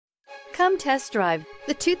Come test drive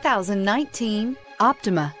the 2019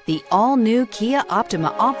 Optima. The all-new Kia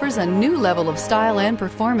Optima offers a new level of style and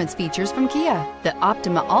performance features from Kia. The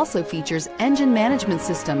Optima also features engine management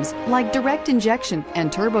systems like direct injection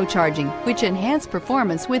and turbocharging, which enhance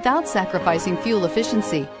performance without sacrificing fuel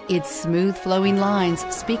efficiency. Its smooth flowing lines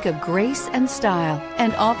speak of grace and style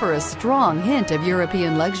and offer a strong hint of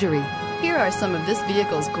European luxury. Here are some of this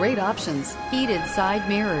vehicle's great options: heated side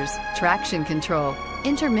mirrors, traction control,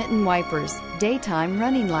 intermittent wipers, daytime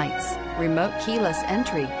running lights, remote keyless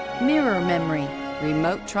entry, mirror memory,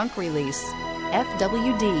 remote trunk release,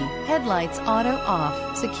 FWD, headlights auto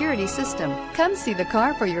off, security system. Come see the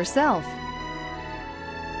car for yourself.